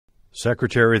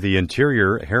Secretary of the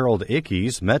Interior Harold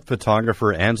Ickes met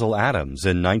photographer Ansel Adams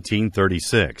in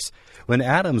 1936 when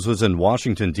Adams was in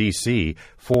Washington, D.C.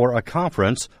 for a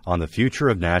conference on the future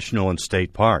of national and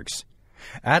state parks.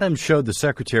 Adams showed the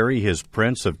Secretary his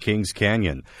prints of Kings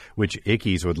Canyon, which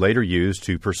Ickes would later use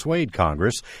to persuade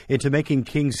Congress into making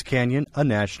Kings Canyon a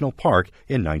national park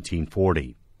in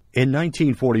 1940. In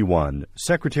 1941,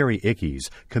 Secretary Ickes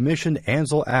commissioned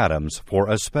Ansel Adams for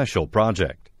a special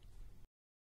project.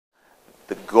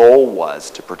 The goal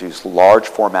was to produce large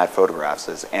format photographs,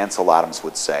 as Ansel Adams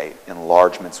would say,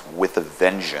 enlargements with a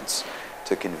vengeance,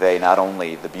 to convey not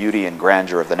only the beauty and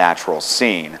grandeur of the natural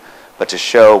scene, but to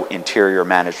show interior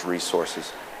managed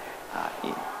resources,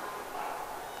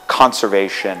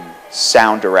 conservation,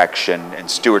 sound direction,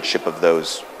 and stewardship of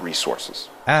those resources.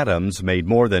 Adams made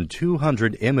more than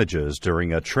 200 images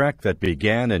during a trek that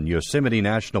began in Yosemite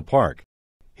National Park.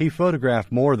 He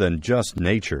photographed more than just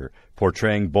nature,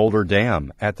 portraying Boulder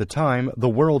Dam, at the time the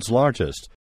world's largest.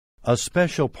 A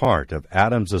special part of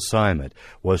Adams' assignment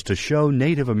was to show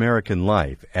Native American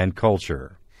life and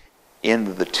culture.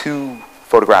 In the two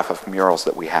photographic murals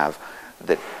that we have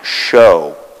that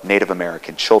show Native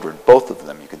American children, both of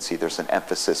them, you can see there's an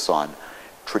emphasis on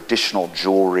traditional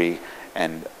jewelry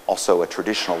and also a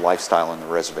traditional lifestyle in the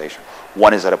reservation.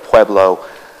 One is at a pueblo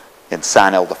in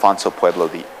San Ildefonso Pueblo.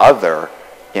 The other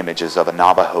image is of a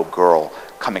Navajo girl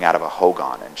coming out of a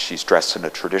hogan, and she's dressed in a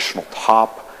traditional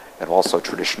top and also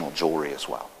traditional jewelry as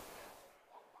well.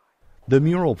 The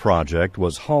Mural Project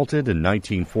was halted in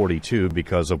 1942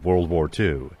 because of World War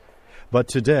II. But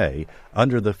today,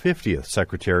 under the 50th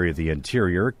Secretary of the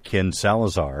Interior, Ken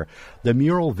Salazar, the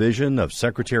mural vision of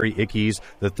Secretary Ickes,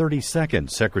 the 32nd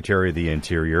Secretary of the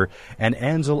Interior, and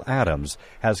Ansel Adams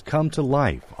has come to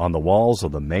life on the walls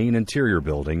of the main Interior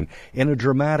building in a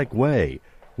dramatic way,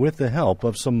 with the help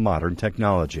of some modern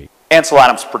technology. Ansel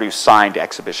Adams produced signed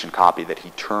exhibition copy that he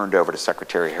turned over to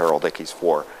Secretary Harold Ickes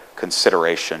for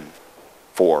consideration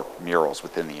for murals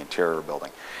within the Interior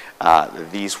building.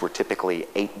 These were typically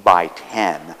 8 by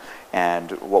 10,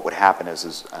 and what would happen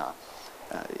is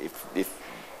if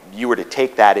you were to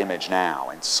take that image now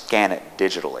and scan it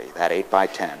digitally, that 8 by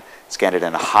 10, scan it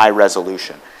in a high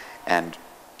resolution, and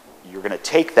you're going to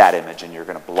take that image and you're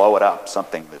going to blow it up,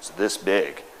 something that's this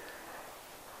big.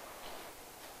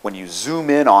 When you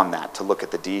zoom in on that to look at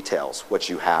the details, what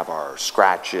you have are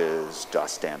scratches,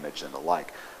 dust damage, and the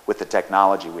like. With the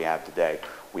technology we have today,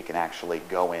 we can actually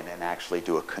go in and actually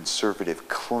do a conservative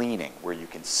cleaning where you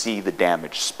can see the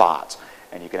damaged spots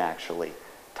and you can actually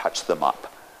touch them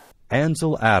up.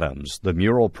 Ansel Adams, The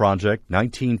Mural Project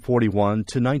 1941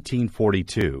 to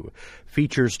 1942,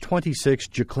 features 26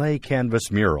 giclée canvas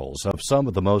murals of some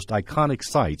of the most iconic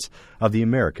sites of the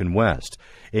American West,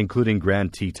 including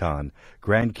Grand Teton,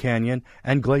 Grand Canyon,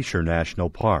 and Glacier National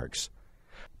Parks.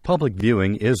 Public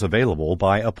viewing is available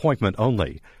by appointment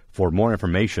only. For more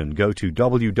information, go to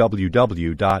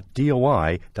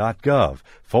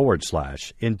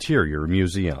www.doi.gov/Interior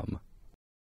Museum.